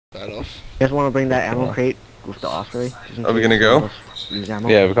Fair enough. You guys want to bring that ammo crate with the Osprey? Are we gonna go?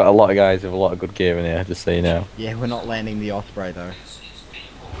 Yeah, we've got a lot of guys with a lot of good gear in here, just so you know. Yeah, we're not landing the Osprey though.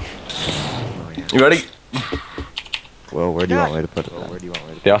 Oh, yeah. You ready? Well, where do you want me to put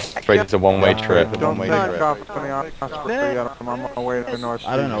it? The Osprey is a one-way trip. I don't know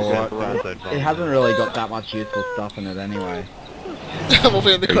what. It hasn't really got that much useful stuff in it anyway. We'll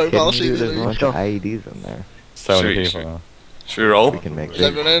be in the crowbar sheet. There's a bunch of IEDs in there. So many people now. Should we roll? We can make Is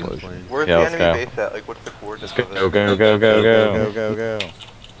everyone in? explosion. Where's Yeah, the let's enemy go. base at? Like, what's the coordinates Go, of it? go, go, go, go, go. go.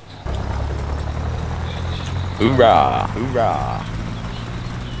 Hoorah! Hoorah!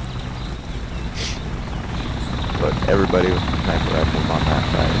 Look, everybody with sniper rifles on that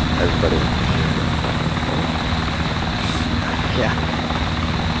side. Everybody with Yeah.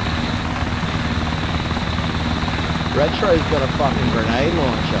 Retro's got a fucking grenade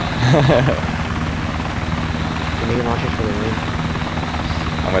launcher. Can you launch it for the win?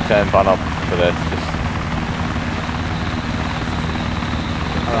 I'm gonna turn Van up for this.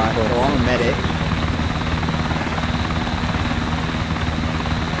 Alright, so I'm a medic.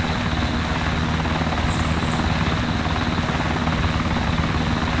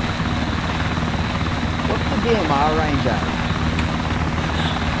 What's the DMR range at?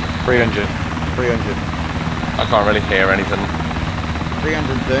 300. 300. I can't really hear anything.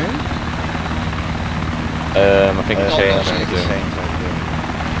 300 zoom? I think it's Oh, changed. I think it's soon.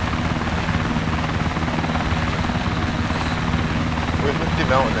 Where's Misty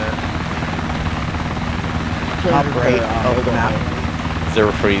Mountain at? Top right of the map.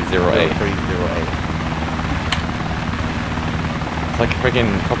 0308. 308. It's like a freaking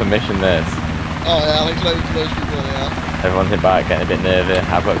proper mission, this. Oh yeah, like loads of people in there. Everyone's hit back, getting a bit nervy.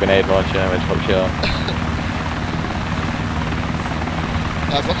 I've got a grenade launcher, which helps you out.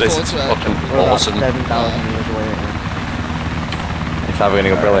 I've got This forward is to it. fucking We're about awesome. 7,000 meters away right now. It's either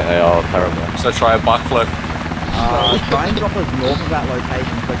gonna go brilliantly or terribly. So try a backflip. Try and drop us north of that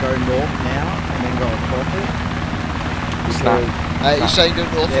location. So go north now and then go across it. Snap. You're saying go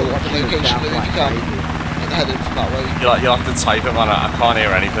north They're of the watching us location south if like you can, crazy. and head in from that way. You'll have to type it, man. I can't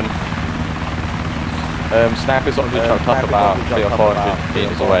hear anything. Snipers up to top about 300 or 400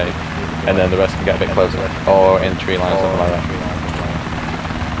 meters away, and then the rest can get a bit closer, or in tree line, something like that.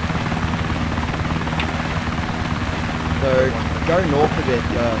 So go north a bit.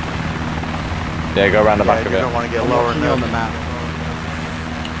 Yeah, go around the back of You it. don't want to get I'm lower watching you on the map.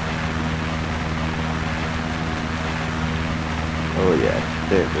 Oh yeah,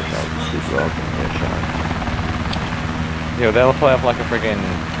 stay at this house. People all gonna get shot. Yeah, they'll play up like a friggin'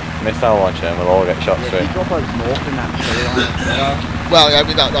 missile launcher, and we'll all get shot Yeah, if straight. you drop us north in that tree line. Well, yeah, I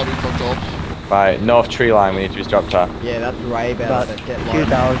mean that'll be fucked up. Right, north tree line, we need to just drop top. Yeah, that's way better. About But get 2,000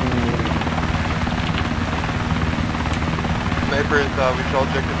 meters. Snipers, we should all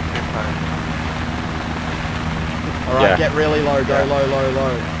check at the same time. Alright, Yeah. get really low. Go low, low,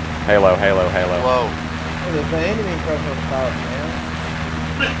 low. Halo, halo, halo. Whoa. There's an enemy pressure start now.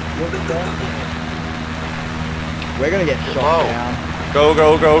 We're gonna get shot Whoa. down. Go,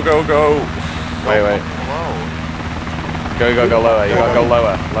 go, go, go, go. Wait. Low. Go lower, you gotta go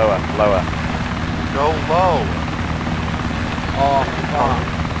lower, lower, lower. Go low. Oh, fuck.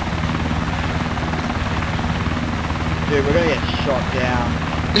 Dude, we're gonna get shot down.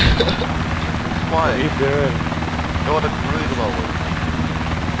 Why? What are you doing? Go at a really low.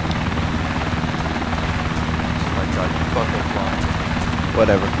 Oh my god, you fucking flying.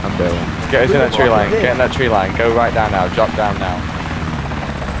 Whatever, I'm bailing. Get us in that tree line, get in that tree line, go right down now, drop down now.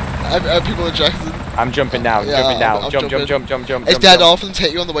 Have people ejected? I'm jumping down, Yeah, jumping down, I'm jump, jumping. jump. It's dead off and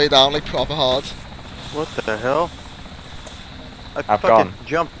take you on the way down like proper hard. What the hell? I I've fucking gone.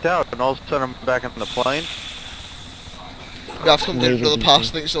 jumped out and all of a sudden I'm back in the plane. You have to come down Laser another beacon. pass.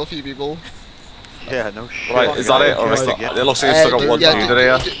 I think still a few people. Yeah, no shit. Right, is that it? Or is it looks like it's still got one dude in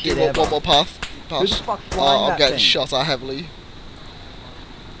here. Do one more path. Who the Pass. fuck's flying I'm that getting thing? shot at heavily.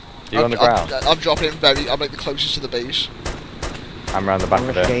 You on the ground? I'm dropping very. I'm like the closest to the base. I'm around the back I'm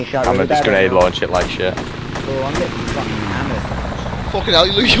of just it. getting shot I'm really gonna just bad right grenade now. launch it like shit. Oh, I'm getting fucking hammered. Fucking hell,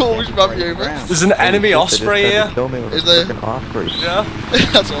 you always run me over. There's an enemy Osprey here. Kill me with Is a there? freaking Osprey. Yeah.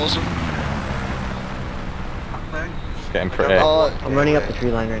 That's awesome. It's getting pretty. I'm running up the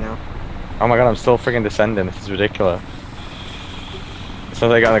tree line right now. Oh my god, I'm still friggin' descending. This is ridiculous. As soon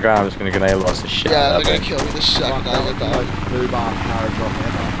as I get on the ground, I'm just gonna grenade launch the shit Yeah, out they're of gonna it. kill me the second I get down. Blue bar power drop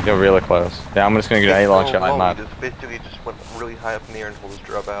ever. You're really close. Yeah, I'm just gonna grenade launch it like We mad. just basically just went really high up in the air and told us to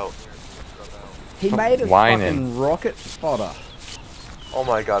drop out. He made us whining. fucking rocket spotter. Oh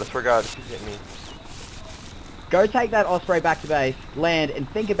my god, I swear to God, he's hitting me. Go take that Osprey back to base, land, and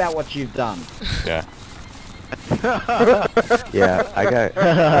think about what you've done. Yeah. Yeah, I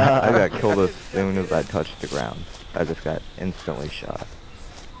got killed as soon as I touched the ground. I just got instantly shot.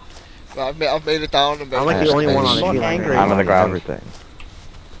 Right, I've made it down. And I'm like the only one on the I'm tree not line. angry. I'm on the ground. Everything.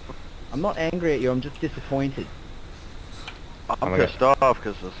 I'm not angry at you, I'm just disappointed. I'm pissed off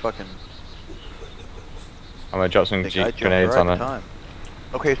because the fucking... I'm gonna drop some I jumped grenades right on at it. the time.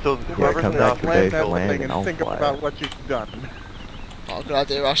 Okay, so Yeah, whoever's come in the back to office, base, land, and I'll fly. what you've done. Oh, good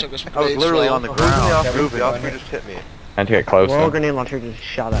idea, Ash. I've got some I was grenades literally as well. on the ground. Move, the Osprey just hit me. And to get Well, closer. grenade launcher just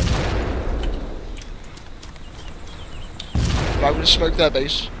shot at me. Right, I'm gonna smoke their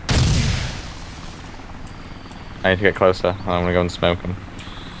base. I need to get closer. And I'm gonna go and smoke them.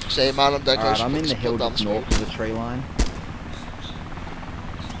 Say, man, I'm dead close. Alright, I'm in the hill down just north of the tree line.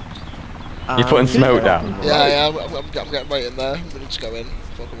 You putting smoke down? Yeah, I'm getting right in there. I'm gonna just go in.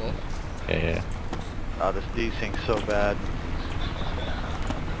 Fuck them up. Yeah. Oh, this desync's so bad.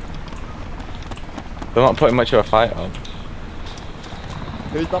 They're not putting much of a fight on.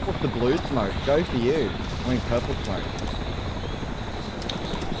 Who's up with the blue smoke? Go for you. I mean purple smoke.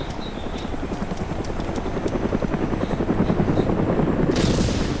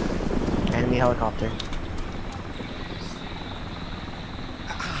 Enemy helicopter.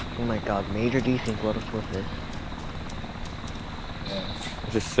 Oh my god, major desync, what us with this.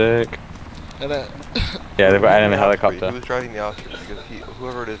 This is sick. And Yeah, they've got enemy The Osprey, helicopter. He was driving the Osprey because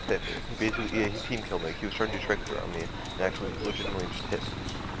whoever it is hit me. He basically, yeah, he team killed me. He was trying to do tricks around me and actually legitimately just hit me.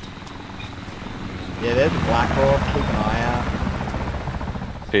 Yeah, there's a Black Hawk, keep an eye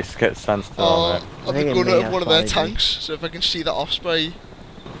out. Please get standstill on it. I'm think it going may to have one of their spotted me. tanks, so if I can see the Osprey.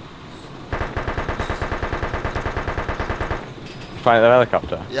 Find the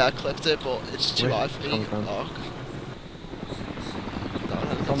helicopter. Yeah, I clipped it, but it's too high for me. Come from? Oh.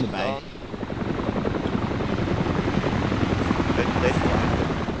 It's on the base.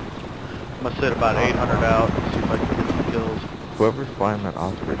 Must hit about 800 out. See if I can get some kills. Whoever's flying that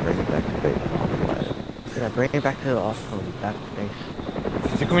Osprey, bring it back to base and I'll fly it. Yeah, bring it back to the Osprey, back to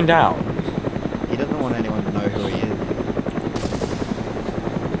base. Is he coming down? He doesn't want anyone to know who he is.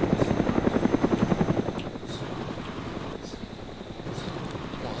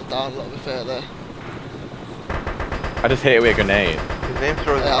 Down a little bit further. I just hit it with a grenade. His name's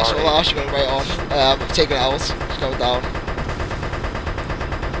Frozen Yeah, so Army. I'm actually going right on. I've taken it out. It's going down.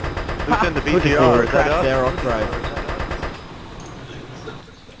 Who's in the Look at BTR? the Is that crack us? there, Osprey.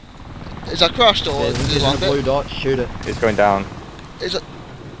 Is that crashed or There's did you a land blue it? dot, shoot it. It's going down. Is that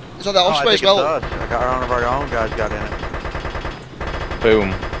the Oh, I Osprey as think well? it's us. I got one of our own guys got in it.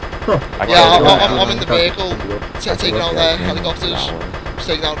 Boom. I Yeah, killed it. I'm in the vehicle. Taking out their helicopters. Just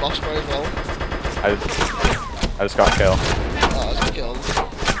taking out an Osprey as well. I just got killed. Oh, that's killed.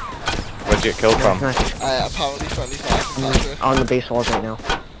 Where'd you get killed from? Nice. Apparently friendly fire from Patrick. On the base walls right now.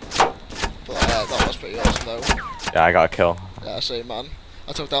 But that was pretty awesome though. Yeah, I got a kill. Yeah, same man.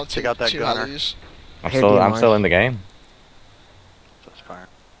 I took down two Check out that gunner. helis. I'm Here, still DMRs. in the game.